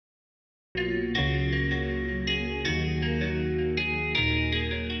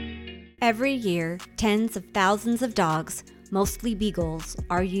Every year, tens of thousands of dogs, mostly beagles,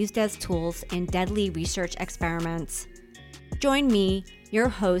 are used as tools in deadly research experiments. Join me, your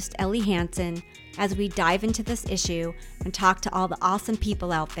host, Ellie Hansen, as we dive into this issue and talk to all the awesome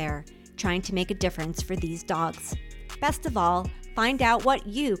people out there trying to make a difference for these dogs. Best of all, find out what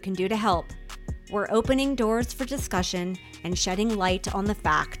you can do to help. We're opening doors for discussion and shedding light on the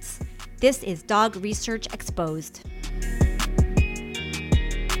facts. This is Dog Research Exposed.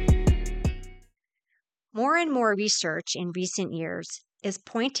 More and more research in recent years is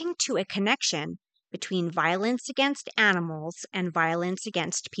pointing to a connection between violence against animals and violence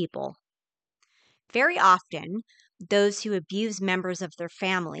against people. Very often, those who abuse members of their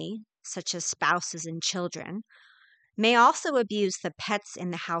family, such as spouses and children, may also abuse the pets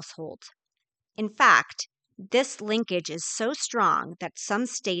in the household. In fact, this linkage is so strong that some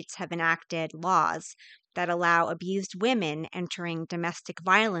states have enacted laws that allow abused women entering domestic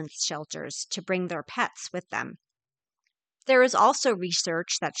violence shelters to bring their pets with them. There is also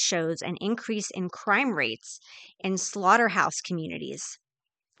research that shows an increase in crime rates in slaughterhouse communities.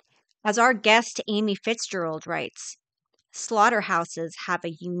 As our guest Amy Fitzgerald writes, slaughterhouses have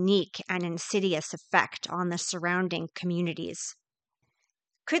a unique and insidious effect on the surrounding communities.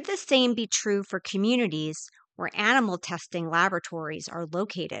 Could the same be true for communities where animal testing laboratories are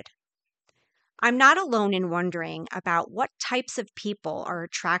located? I'm not alone in wondering about what types of people are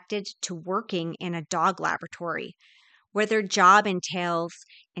attracted to working in a dog laboratory, where their job entails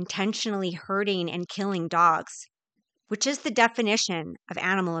intentionally hurting and killing dogs, which is the definition of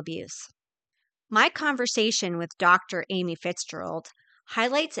animal abuse. My conversation with Dr. Amy Fitzgerald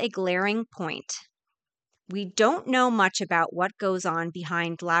highlights a glaring point. We don't know much about what goes on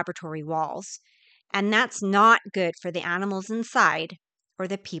behind laboratory walls, and that's not good for the animals inside or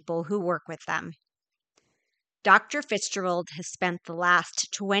the people who work with them. Dr. Fitzgerald has spent the last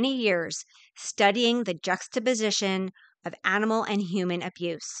 20 years studying the juxtaposition of animal and human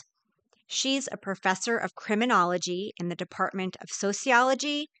abuse. She's a professor of criminology in the Department of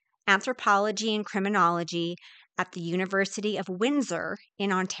Sociology, Anthropology, and Criminology at the University of Windsor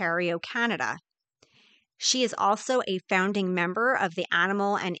in Ontario, Canada. She is also a founding member of the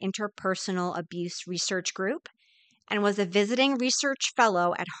Animal and Interpersonal Abuse Research Group and was a visiting research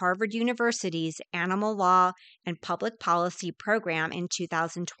fellow at Harvard University's Animal Law and Public Policy program in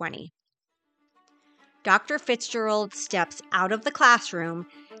 2020. Dr. Fitzgerald steps out of the classroom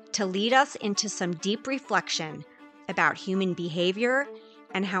to lead us into some deep reflection about human behavior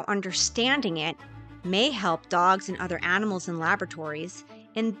and how understanding it may help dogs and other animals in laboratories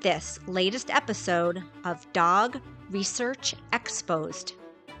in this latest episode of Dog Research Exposed.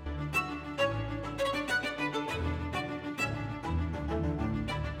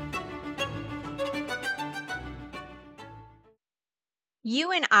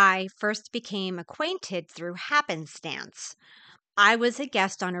 You and I first became acquainted through happenstance. I was a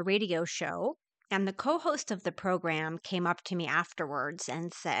guest on a radio show, and the co-host of the program came up to me afterwards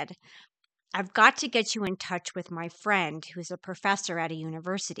and said, "I've got to get you in touch with my friend who's a professor at a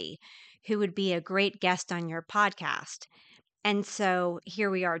university who would be a great guest on your podcast." And so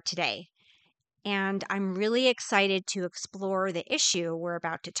here we are today. And I'm really excited to explore the issue we're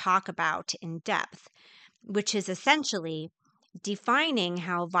about to talk about in depth, which is essentially defining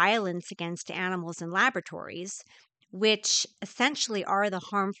how violence against animals in laboratories, which essentially are the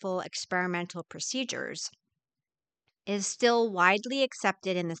harmful experimental procedures, is still widely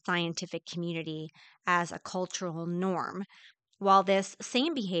accepted in the scientific community as a cultural norm, while this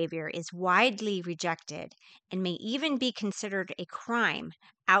same behavior is widely rejected and may even be considered a crime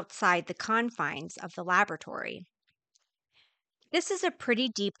outside the confines of the laboratory. This is a pretty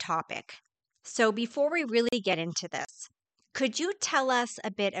deep topic, so before we really get into this, could you tell us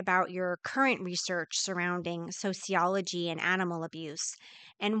a bit about your current research surrounding sociology and animal abuse,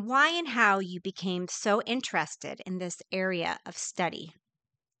 and why and how you became so interested in this area of study?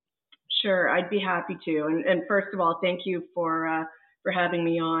 Sure, I'd be happy to. And first of all, thank you for having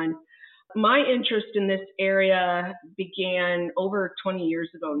me on. My interest in this area began over 20 years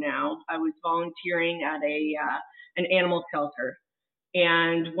ago now. I was volunteering at an animal shelter,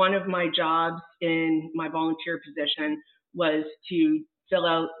 and one of my jobs in my volunteer position was to fill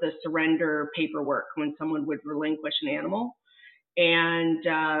out the surrender paperwork when someone would relinquish an animal. And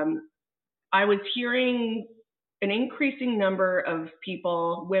I was hearing an increasing number of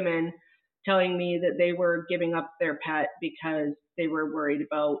people, women, telling me that they were giving up their pet because they were worried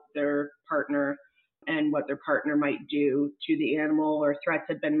about their partner and what their partner might do to the animal, or threats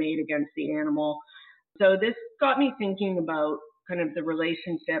had been made against the animal. So this got me thinking about kind of the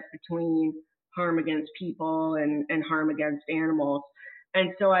relationship between harm against people and harm against animals.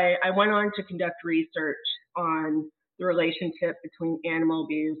 And so I went on to conduct research on the relationship between animal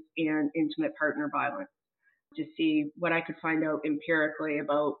abuse and intimate partner violence to see what I could find out empirically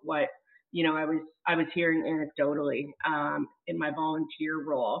about what I was hearing anecdotally in my volunteer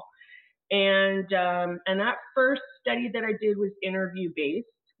role. And that first study that I did was interview based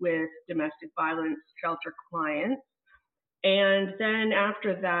with domestic violence shelter clients. And then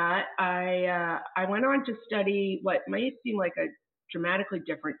after that, I went on to study what might seem like a dramatically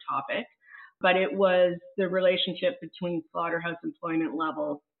different topic, but it was the relationship between slaughterhouse employment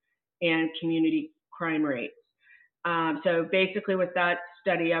levels and community crime rates. So basically, with that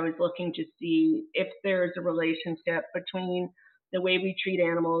study, I was looking to see if there's a relationship between the way we treat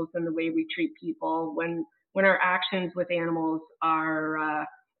animals and the way we treat people when our actions with animals are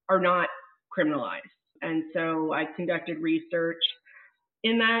not criminalized. And so I conducted research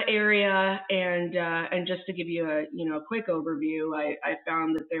in that area, and just to give you a quick overview, I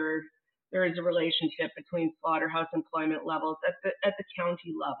found that there is a relationship between slaughterhouse employment levels at the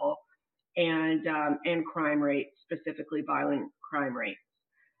county level and crime rates, specifically violent crime rates.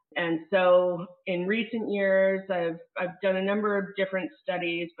 And so in recent years, I've done a number of different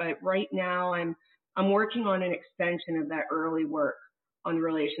studies, but right now I'm working on an extension of that early work on the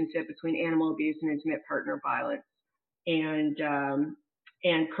relationship between animal abuse and intimate partner violence, and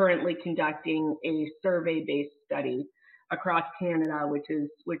currently conducting a survey-based study across Canada, which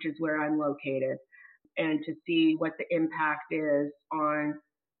is where I'm located, and to see what the impact is on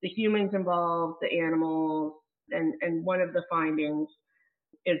the humans involved, the animals, and one of the findings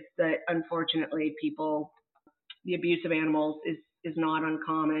is that unfortunately the abuse of animals is not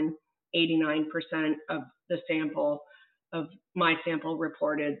uncommon. 89% of the sample of my sample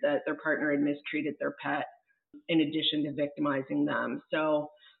reported that their partner had mistreated their pet in addition to victimizing them. So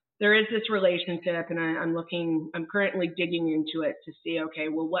there is this relationship, and I'm currently digging into it to see, okay,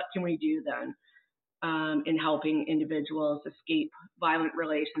 well, what can we do then in helping individuals escape violent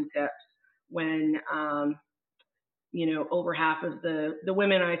relationships when over half of the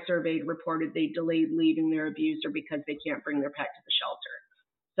women I surveyed reported they delayed leaving their abuser because they can't bring their pet to the shelter.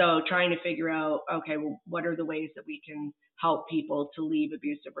 So trying to figure out, okay, well, what are the ways that we can help people to leave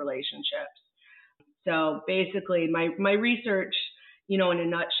abusive relationships? So basically, my research, in a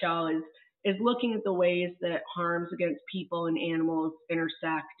nutshell, is looking at the ways that harms against people and animals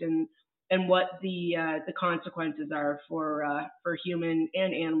intersect, and what the consequences are for human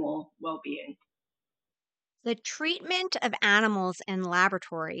and animal well-being. The treatment of animals in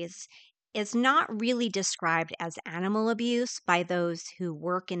laboratories is not really described as animal abuse by those who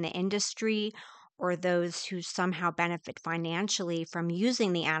work in the industry or those who somehow benefit financially from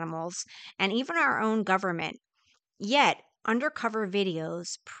using the animals, and even our own government. Yet, undercover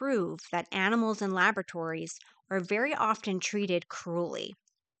videos prove that animals in laboratories are very often treated cruelly.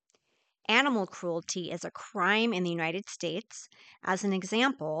 Animal cruelty is a crime in the United States. As an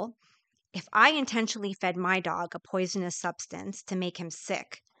example, if I intentionally fed my dog a poisonous substance to make him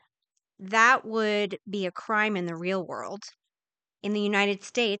sick, that would be a crime in the real world. In the United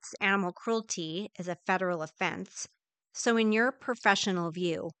States, animal cruelty is a federal offense. So, in your professional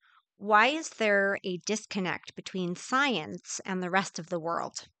view, why is there a disconnect between science and the rest of the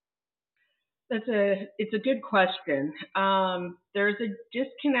world? It's a good question. There's a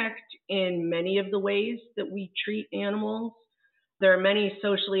disconnect in many of the ways that we treat animals. There are many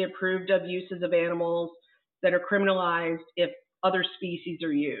socially approved of uses of animals that are criminalized if other species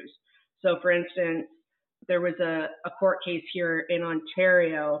are used. So, for instance, there was a court case here in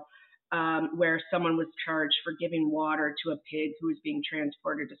Ontario where someone was charged for giving water to a pig who was being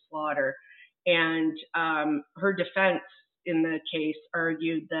transported to slaughter. And her defense in the case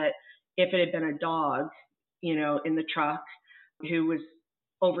argued that if it had been a dog, in the truck who was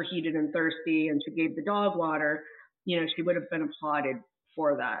overheated and thirsty and she gave the dog water, she would have been applauded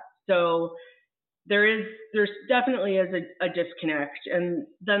for that. So there's definitely is a disconnect. And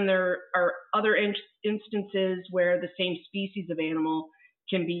then there are other instances where the same species of animal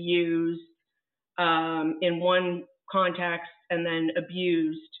can be used in one context and then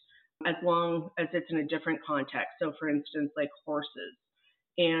abused as long as it's in a different context. So for instance, like horses.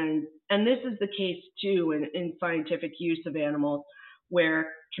 And this is the case too in scientific use of animals,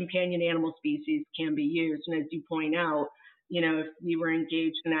 where companion animal species can be used. And as you point out, if we were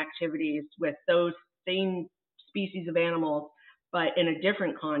engaged in activities with those same species of animals, but in a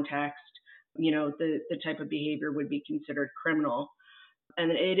different context, the type of behavior would be considered criminal.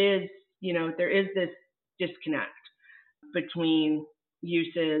 And it is, there is this disconnect between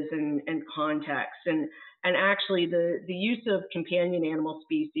uses and context. And actually, the use of companion animal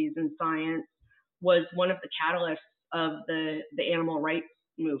species in science was one of the catalysts of the animal rights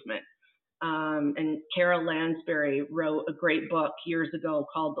movement. And Carol Lansbury wrote a great book years ago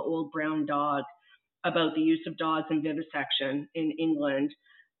called The Old Brown Dog about the use of dogs in vivisection in England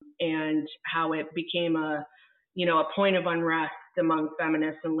and how it became a point of unrest among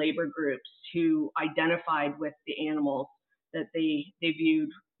feminists and labor groups who identified with the animals that they viewed,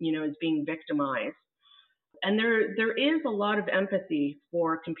 as being victimized. And there is a lot of empathy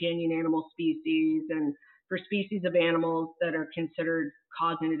for companion animal species and for species of animals that are considered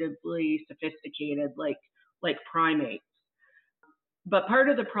cognitively sophisticated, like primates. But part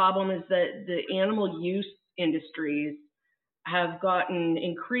of the problem is that the animal use industries have gotten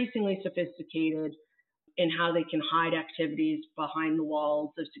increasingly sophisticated in how they can hide activities behind the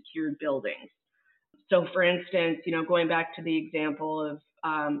walls of secured buildings. So, for instance, going back to the example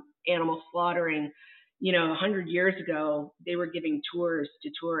of animal slaughtering, 100 years ago, they were giving tours to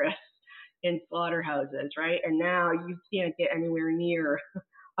tourists in slaughterhouses, right? And now you can't get anywhere near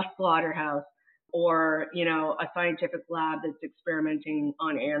a slaughterhouse or, a scientific lab that's experimenting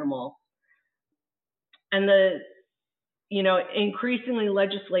on animals. And increasingly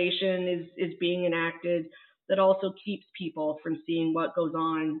legislation is being enacted that also keeps people from seeing what goes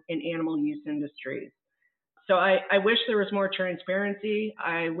on in animal use industries. So I wish there was more transparency.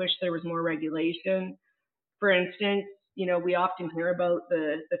 I wish there was more regulation. For instance, we often hear about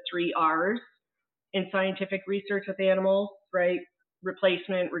the 3 R's in scientific research with animals, right?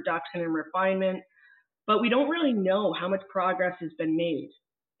 Replacement, reduction, and refinement. But we don't really know how much progress has been made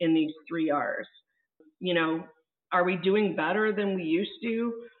in these 3 R's. Are we doing better than we used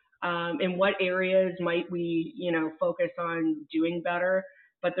to? In what areas might we, focus on doing better?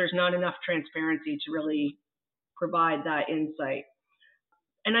 But there's not enough transparency to really provide that insight.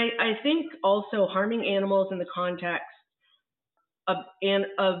 And I think also harming animals in the context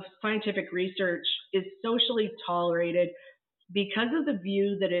of scientific research is socially tolerated because of the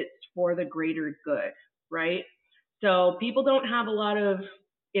view that it's for the greater good, right? So people don't have a lot of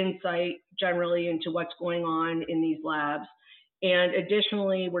insight generally into what's going on in these labs. And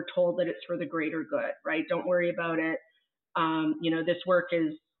additionally, we're told that it's for the greater good, right? Don't worry about it. This work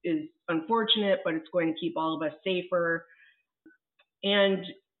is unfortunate, but it's going to keep all of us safer. And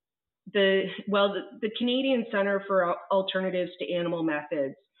the Canadian Centre for Alternatives to Animal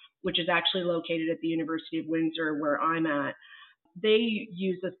Methods, which is actually located at the University of Windsor, where I'm at, they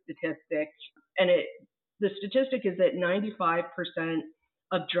use a statistic, and the statistic is that 95%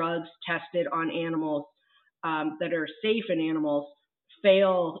 of drugs tested on animals that are safe in animals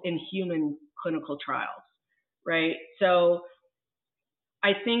fail in human clinical trials, right? So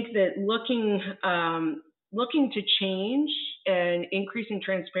I think that looking to change and increasing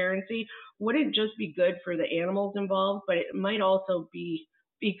transparency wouldn't just be good for the animals involved, but it might also be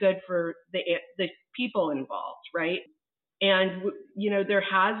good for the people involved, right? And there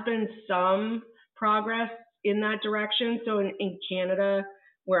has been some progress in that direction. So in Canada,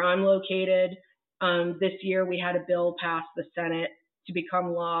 where I'm located, this year we had a bill pass the Senate to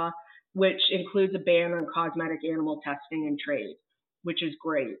become law, which includes a ban on cosmetic animal testing in trade, which is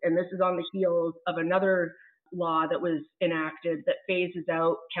great. And this is on the heels of another law that was enacted that phases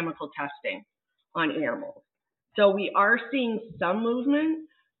out chemical testing on animals. So we are seeing some movement,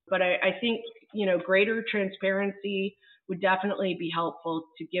 but I think greater transparency would definitely be helpful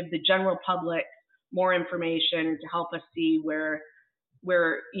to give the general public more information and to help us see where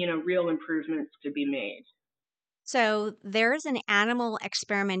real improvements could be made. So there's an animal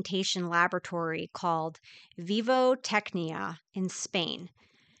experimentation laboratory called Vivotecnia in Spain.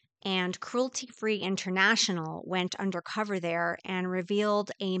 And Cruelty Free International went undercover there and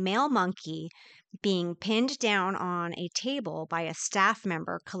revealed a male monkey being pinned down on a table by a staff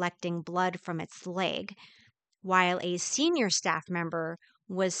member collecting blood from its leg, while a senior staff member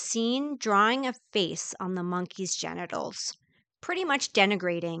was seen drawing a face on the monkey's genitals, pretty much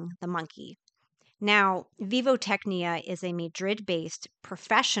denigrating the monkey. Now, Vivotecnia is a Madrid based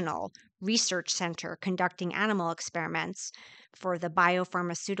professional research center conducting animal experiments for the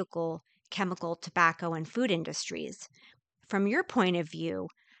biopharmaceutical, chemical, tobacco, and food industries. From your point of view,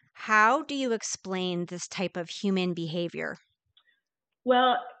 how do you explain this type of human behavior?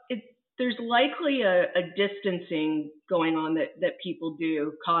 Well, there's likely a distancing going on that people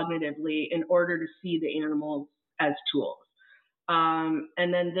do cognitively in order to see the animals as tools.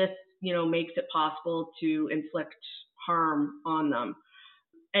 And then this makes it possible to inflict harm on them.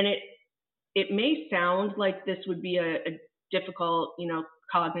 And it may sound like this would be a difficult,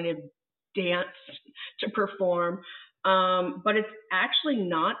 cognitive dance to perform, but it's actually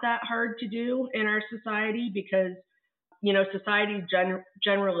not that hard to do in our society because, society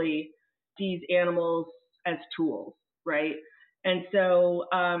generally sees animals as tools, right? And so,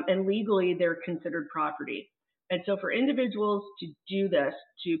 and legally, they're considered property. And so, for individuals to do this,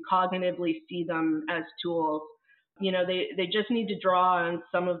 to cognitively see them as tools, they just need to draw on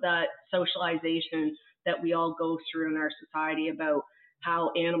some of that socialization that we all go through in our society about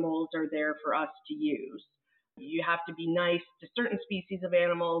how animals are there for us to use. You have to be nice to certain species of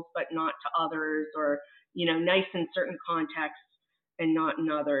animals, but not to others, or, nice in certain contexts and not in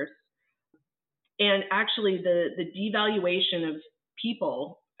others. And actually, the devaluation of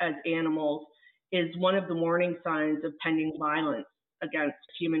people as animals is one of the warning signs of pending violence against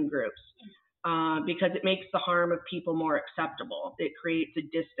human groups, because it makes the harm of people more acceptable. It creates a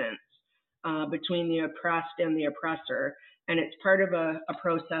distance between the oppressed and the oppressor, and it's part of a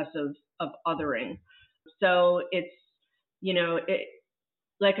process of othering. So it's,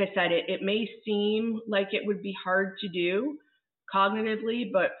 like I said, it may seem like it would be hard to do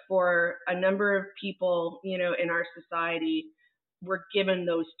cognitively, but for a number of people, in our society, we're given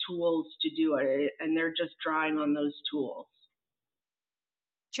those tools to do it, and they're just drawing on those tools.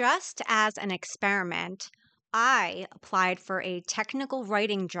 Just as an experiment, I applied for a technical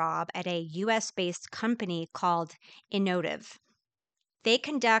writing job at a US based company called Innotive. They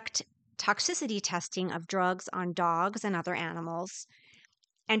conduct toxicity testing of drugs on dogs and other animals.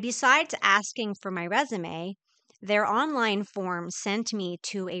 And besides asking for my resume, their online form sent me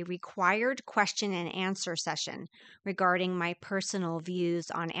to a required question and answer session regarding my personal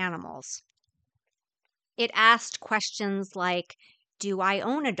views on animals. It asked questions like, do I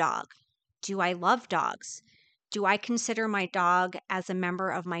own a dog? Do I love dogs? Do I consider my dog as a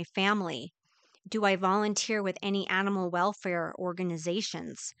member of my family? Do I volunteer with any animal welfare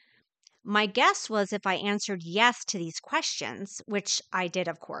organizations? My guess was if I answered yes to these questions, which I did,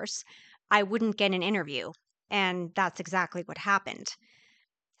 of course, I wouldn't get an interview. And that's exactly what happened.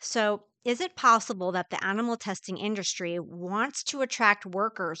 So, is it possible that the animal testing industry wants to attract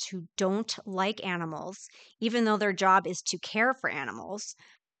workers who don't like animals, even though their job is to care for animals,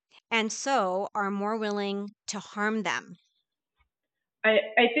 and so are more willing to harm them? I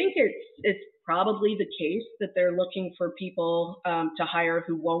think it's probably the case that they're looking for people to hire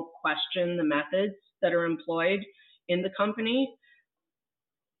who won't question the methods that are employed in the company.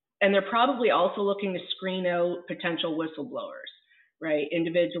 And they're probably also looking to screen out potential whistleblowers, right?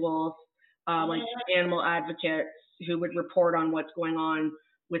 Individuals like animal advocates who would report on what's going on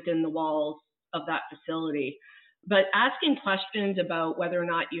within the walls of that facility. But asking questions about whether or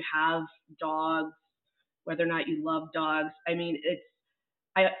not you have dogs, whether or not you love dogs, I mean,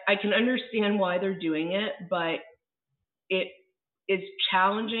 I can understand why they're doing it, but it is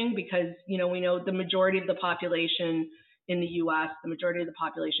challenging because, we know the majority of the population in the US, the majority of the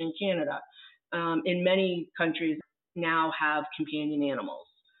population in Canada, in many countries now have companion animals.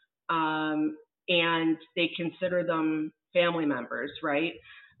 And they consider them family members, right?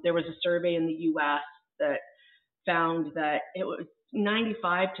 There was a survey in the US that found that it was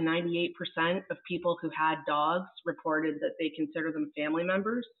 95 to 98% of people who had dogs reported that they consider them family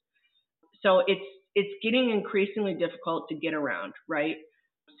members. So it's getting increasingly difficult to get around, right?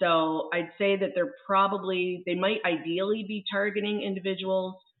 So I'd say that they might ideally be targeting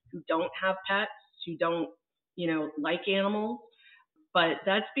individuals who don't have pets, who don't, like animals, but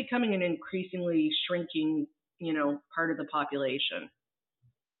that's becoming an increasingly shrinking, part of the population.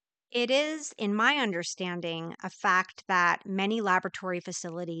 It is, in my understanding, a fact that many laboratory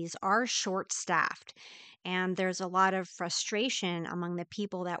facilities are short staffed, and there's a lot of frustration among the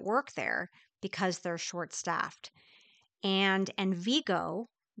people that work there because they're short staffed. And Envigo,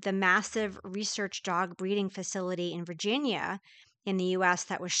 the massive research dog breeding facility in Virginia in the US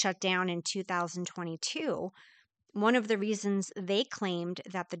that was shut down in 2022, one of the reasons they claimed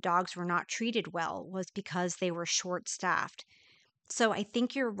that the dogs were not treated well was because they were short staffed. So I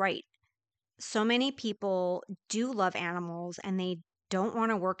think you're right. So many people do love animals and they don't want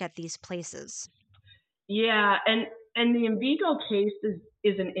to work at these places. Yeah, and the Envigo case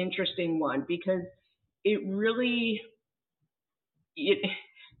is an interesting one because it really it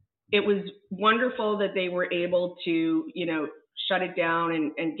it was wonderful that they were able to, shut it down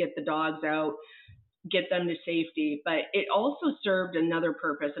and get the dogs out, get them to safety. But it also served another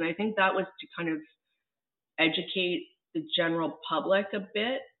purpose. And I think that was to kind of educate the general public a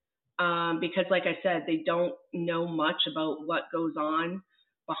bit. Because like I said, they don't know much about what goes on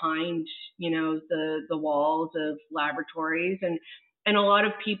behind, the walls of laboratories. And a lot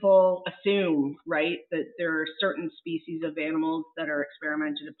of people assume, right, that there are certain species of animals that are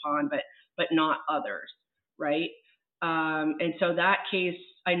experimented upon, but not others, right? And so that case,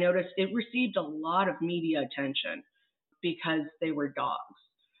 I noticed it received a lot of media attention because they were dogs.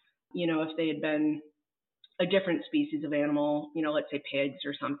 If they had been a different species of animal, let's say pigs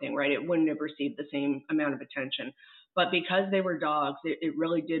or something, right? It wouldn't have received the same amount of attention. But because they were dogs, it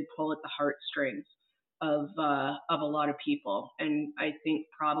really did pull at the heartstrings of a lot of people, and I think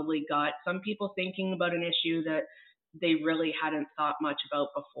probably got some people thinking about an issue that they really hadn't thought much about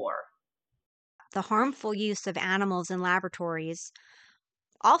before. The harmful use of animals in laboratories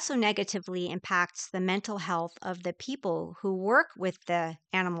also negatively impacts the mental health of the people who work with the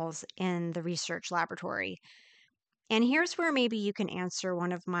animals in the research laboratory. And here's where maybe you can answer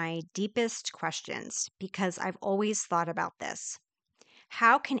one of my deepest questions, because I've always thought about this.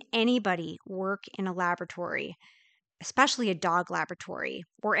 How can anybody work in a laboratory, especially a dog laboratory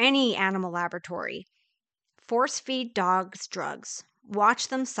or any animal laboratory, force feed dogs drugs, watch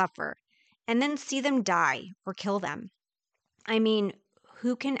them suffer, and then see them die or kill them? I mean,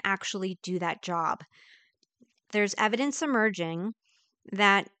 who can actually do that job? There's evidence emerging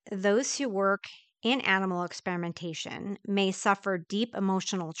that those who work in animal experimentation may suffer deep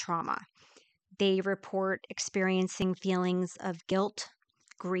emotional trauma. They report experiencing feelings of guilt,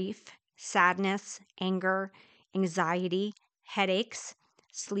 grief, sadness, anger, anxiety, headaches,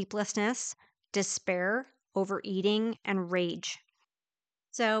 sleeplessness, despair, overeating, and rage.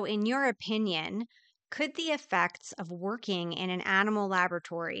 So, in your opinion, could the effects of working in an animal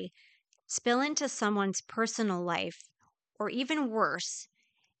laboratory spill into someone's personal life, or even worse,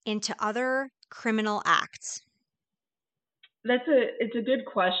 into other criminal acts? It's a good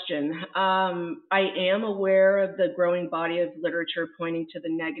question. I am aware of the growing body of literature pointing to the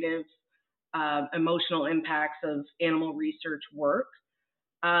negative emotional impacts of animal research work.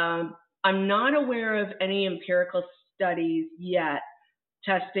 I'm not aware of any empirical studies yet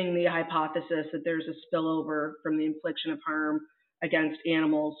testing the hypothesis that there's a spillover from the infliction of harm against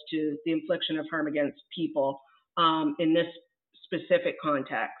animals to the infliction of harm against people in this specific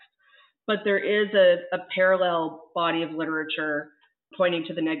context. But there is a parallel body of literature pointing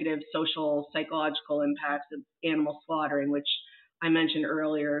to the negative social, psychological impacts of animal slaughtering, which I mentioned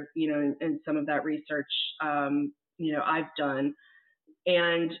earlier, in some of that research, I've done.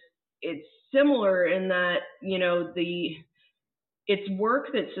 And it's similar in that, it's work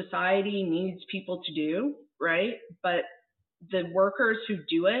that society needs people to do, right? But the workers who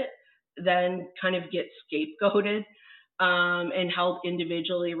do it then kind of get scapegoated and held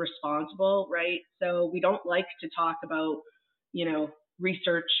individually responsible, right? So we don't like to talk about,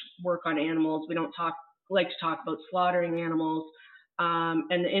 research work on animals. We don't like to talk about slaughtering animals,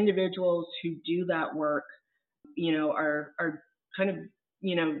 and the individuals who do that work, are kind of,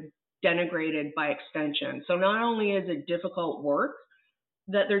 denigrated by extension. So not only is it difficult work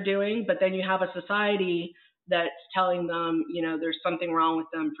that they're doing, but then you have a society that's telling them, there's something wrong with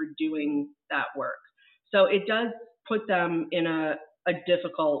them for doing that work. So it does put them in a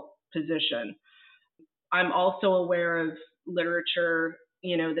difficult position. I'm also aware of literature,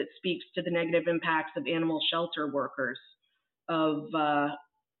 that speaks to the negative impacts of animal shelter workers, of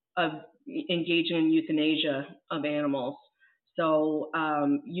engaging in euthanasia of animals. So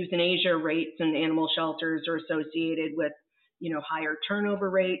euthanasia rates in animal shelters are associated with, higher turnover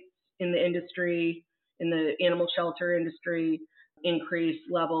rates in the industry, in the animal shelter industry, increased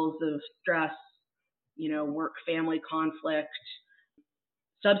levels of stress, work-family conflict,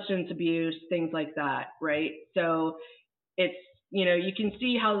 substance abuse, things like that, right? So it's, you can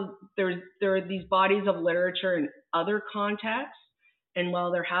see how there are these bodies of literature in other contexts, and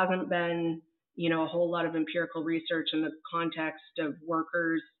while there hasn't been, a whole lot of empirical research in the context of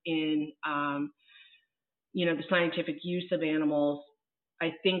workers in, the scientific use of animals,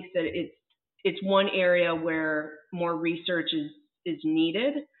 I think that it's one area where more research is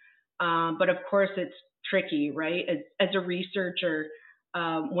needed. But of course, it's tricky, right? As a researcher,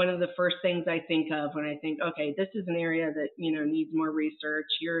 one of the first things I think of when I think, okay, this is an area that needs more research.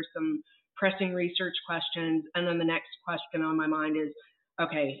 Here are some pressing research questions, and then the next question on my mind is,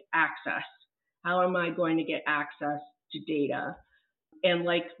 okay, access. How am I going to get access to data? And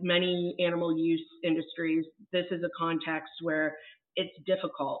like many animal use industries, this is a context where it's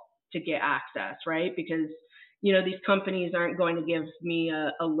difficult to get access, right? Because these companies aren't going to give me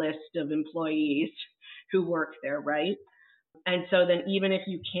a list of employees who work there, right? And so then even if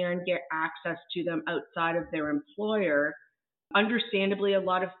you can get access to them outside of their employer, understandably, a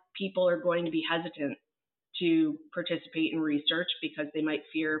lot of people are going to be hesitant to participate in research because they might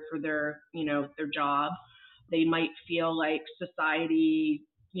fear for their job. They might feel like society,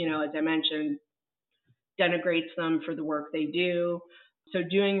 as I mentioned, denigrates them for the work they do. So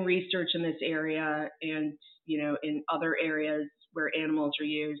doing research in this area and, in other areas where animals are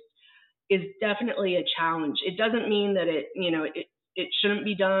used is definitely a challenge. It doesn't mean that it shouldn't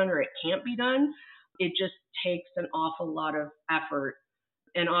be done or it can't be done. it just takes an awful lot of effort,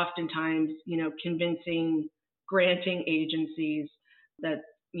 and oftentimes, granting agencies that,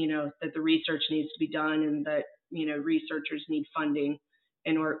 that the research needs to be done, and that, researchers need funding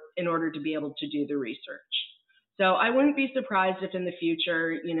in order to be able to do the research. So I wouldn't be surprised if in the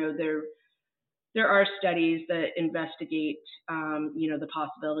future, there are studies that investigate, the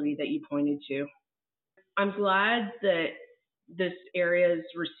possibility that you pointed to. I'm glad that this area is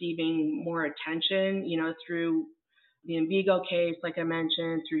receiving more attention, through the Envigo case, like I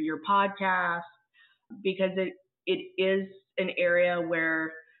mentioned, through your podcast, because it is an area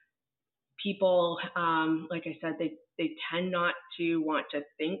where people, like I said, they tend not to want to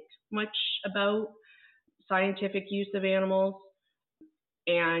think much about scientific use of animals,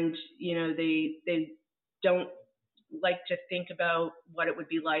 and they don't like to think about what it would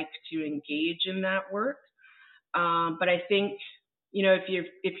be like to engage in that work. But I think,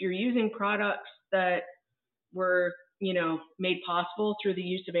 if you're using products that were, made possible through the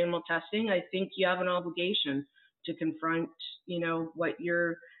use of animal testing, I think you have an obligation to confront, what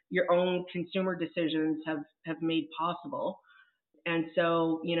your own consumer decisions have made possible. And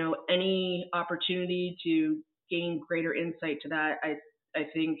so, any opportunity to gain greater insight to that, I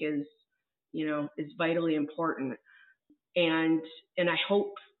think is vitally important. And I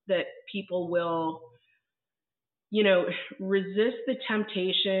hope that people will, resist the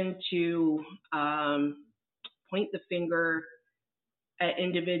temptation to point the finger at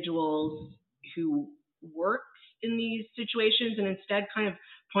individuals who work in these situations, and instead kind of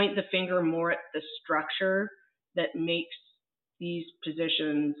point the finger more at the structure that makes these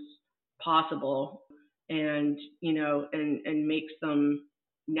positions possible, and and makes them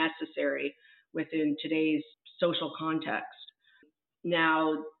necessary within today's social context.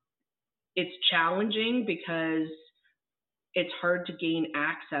 Now, it's challenging because it's hard to gain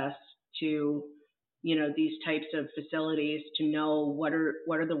access to these types of facilities, to know what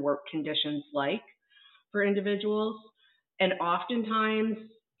are the work conditions like for individuals. And oftentimes,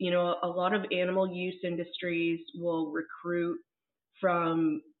 a lot of animal use industries will recruit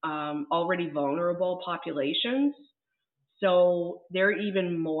from already vulnerable populations, so they're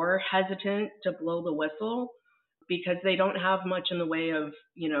even more hesitant to blow the whistle because they don't have much in the way of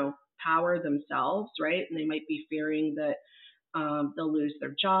power themselves, right? And they might be fearing that they'll lose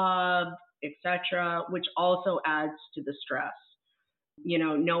their job, etc., which also adds to the stress.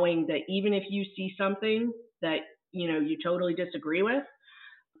 Knowing that even if you see something that you totally disagree with,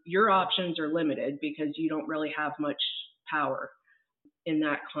 your options are limited because you don't really have much power in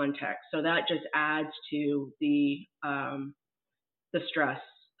that context. So that just adds to the stress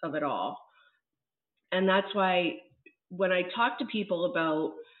of it all. And that's why when I talk to people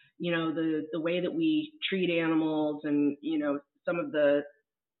about the way that we treat animals, and some of the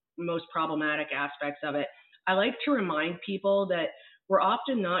most problematic aspects of it, I like to remind people that we're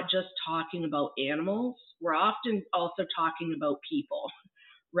often not just talking about animals, we're often also talking about people,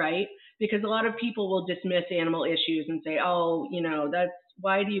 right? Because a lot of people will dismiss animal issues and say, oh, that's,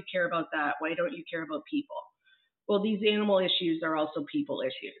 why do you care about that? Why don't you care about people? Well, these animal issues are also people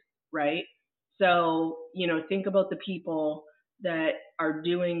issues, right? So, think about the people that are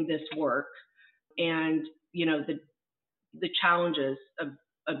doing this work, and, the challenges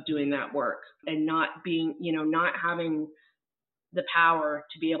of doing that work, and not being, not having the power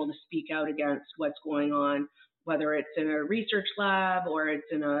to be able to speak out against what's going on, whether it's in a research lab or it's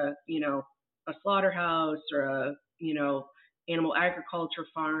in a slaughterhouse or a, animal agriculture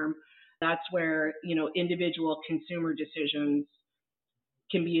farm. That's where, individual consumer decisions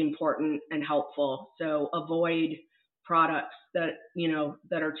can be important and helpful. So avoid products that,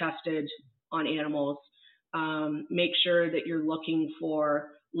 that are tested on animals. Make sure that you're looking for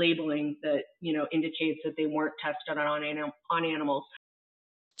labeling that, indicates that they weren't tested on animals.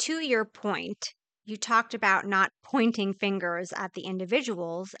 To your point, you talked about not pointing fingers at the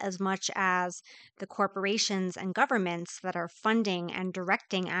individuals as much as the corporations and governments that are funding and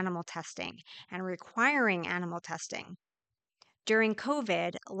directing animal testing and requiring animal testing. During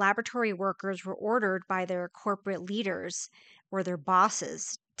COVID, laboratory workers were ordered by their corporate leaders or their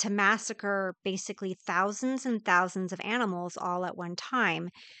bosses to massacre basically thousands and thousands of animals all at one time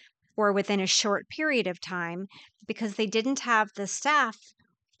or within a short period of time because they didn't have the staff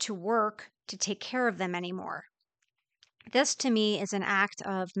to work to take care of them anymore. This to me is an act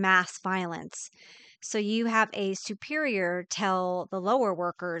of mass violence. So you have a superior tell the lower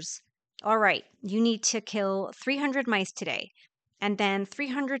workers, all right, you need to kill 300 mice today and then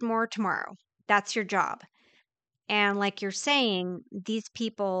 300 more tomorrow. That's your job. And like you're saying, these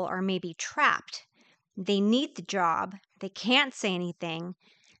people are maybe trapped. They need the job. They can't say anything.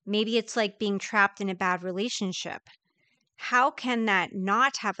 Maybe it's like being trapped in a bad relationship. How can that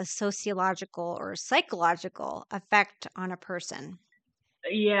not have a sociological or psychological effect on a person?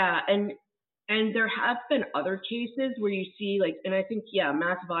 Yeah, and there have been other cases where you see like, and I think yeah,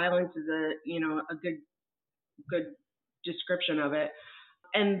 mass violence is a a good description of it.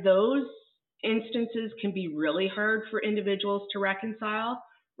 And those instances can be really hard for individuals to reconcile,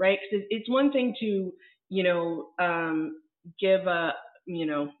 right? Because it's one thing to, you know, give a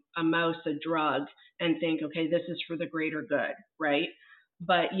mouse a drug and think, okay, this is for the greater good, right?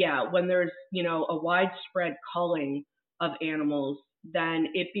 But yeah, when there's, a widespread culling of animals, then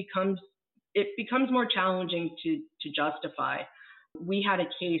it becomes more challenging to justify. We had a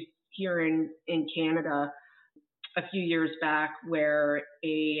case here in Canada a few years back where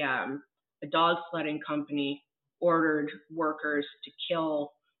a dog sledding company ordered workers to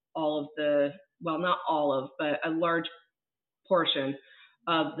kill all of the, well, not all of, but a large portion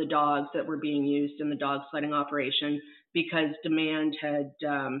of the dogs that were being used in the dog sledding operation because demand had,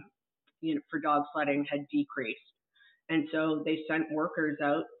 for dog sledding had decreased. And so they sent workers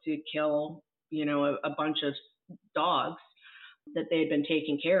out to kill, a bunch of dogs that they had been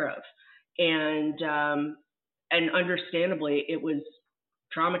taking care of. And understandably, it was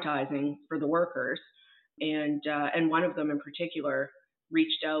traumatizing for the workers. And one of them in particular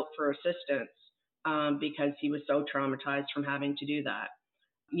reached out for assistance because he was so traumatized from having to do that.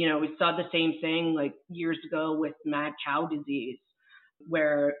 We saw the same thing like years ago with mad cow disease,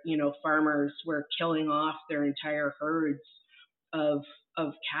 where farmers were killing off their entire herds of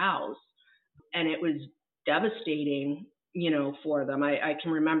cows, and it was devastating, for them. I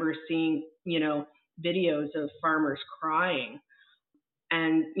can remember seeing, videos of farmers crying.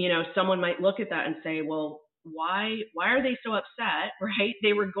 And, someone might look at that and say, well, why are they so upset, right?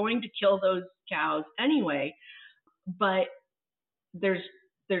 They were going to kill those cows anyway. But there's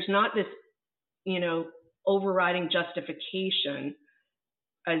not this, you know, overriding justification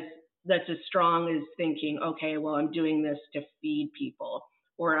as that's as strong as thinking, okay, well, I'm doing this to feed people,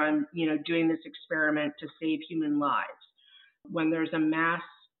 or I'm, doing this experiment to save human lives. When there's a mass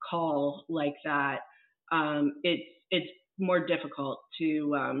call like that, it's more difficult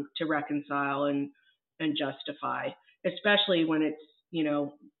to reconcile and justify, especially when it's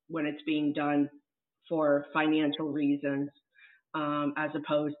when it's being done for financial reasons, as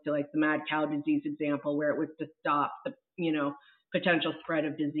opposed to like the mad cow disease example where it was to stop the potential spread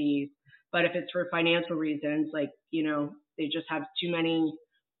of disease. But if it's for financial reasons, like they just have too many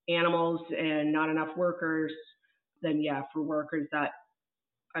animals and not enough workers, then yeah, for workers that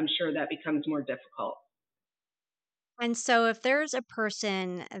I'm sure that becomes more difficult. And so, if there's a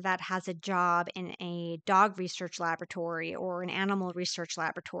person that has a job in a dog research laboratory or an animal research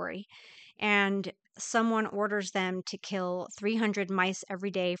laboratory, and someone orders them to kill 300 mice every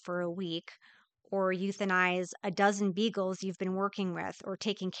day for a week, or euthanize a dozen beagles you've been working with or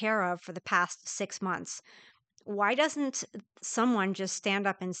taking care of for the past 6 months, why doesn't someone just stand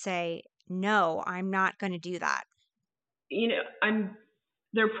up and say, no, I'm not going to do that? I'm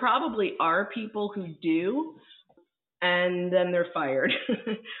there probably are people who do, and then they're fired,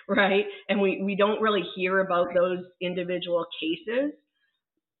 right? And we don't really hear about those individual cases.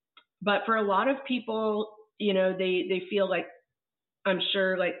 But for a lot of people, they feel like, I'm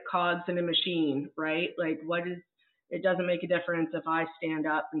sure, like cogs in a machine, right? Like, it doesn't make a difference if I stand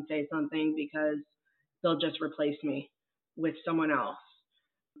up and say something because they'll just replace me with someone else.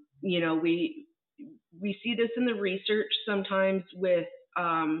 We see this in the research sometimes with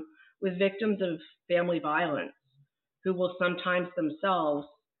victims of family violence who will sometimes themselves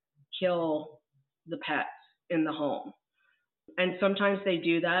kill the pets in the home. And sometimes they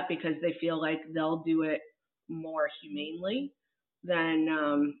do that because they feel like they'll do it more humanely than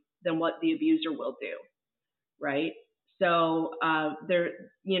what the abuser will do, right? So there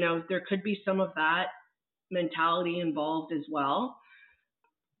could be some of that mentality involved as well.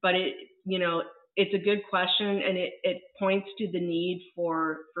 But it's a good question, and it points to the need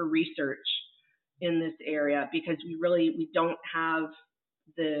for research in this area because we don't have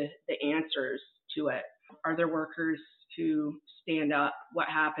the answers to it. Are there workers who stand up? What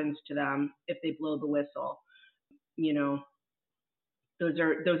happens to them if they blow the whistle? You know, those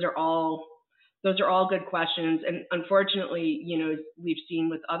are all good questions. And unfortunately, we've seen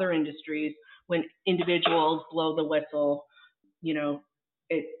with other industries when individuals blow the whistle,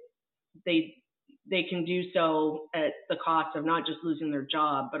 it they they can do so at the cost of not just losing their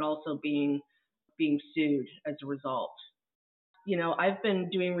job, but also being sued as a result. I've been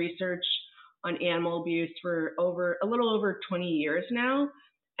doing research on animal abuse for a little over 20 years now,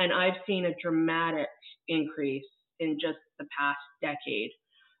 and I've seen a dramatic increase in just the past decade.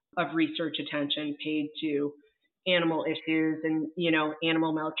 of research attention paid to animal issues and,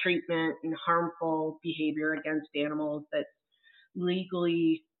 animal maltreatment and harmful behavior against animals that's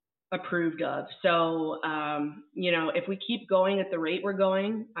legally approved of. So, if we keep going at the rate we're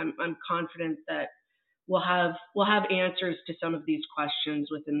going, I'm confident that we'll have answers to some of these questions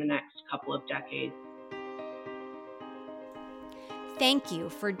within the next couple of decades. Thank you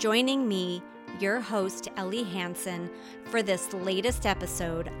for joining me, your host, Ellie Hansen, for this latest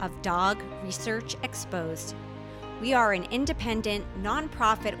episode of Dog Research Exposed. We are an independent,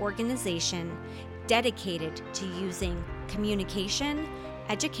 nonprofit organization dedicated to using communication,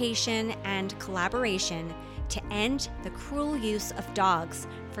 education, and collaboration to end the cruel use of dogs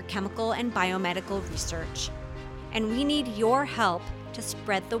for chemical and biomedical research. And we need your help to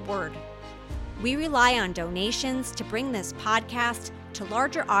spread the word. We rely on donations to bring this podcast to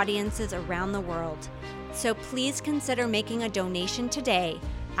larger audiences around the world. So please consider making a donation today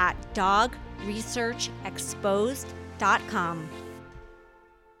at dogresearchexposed.com.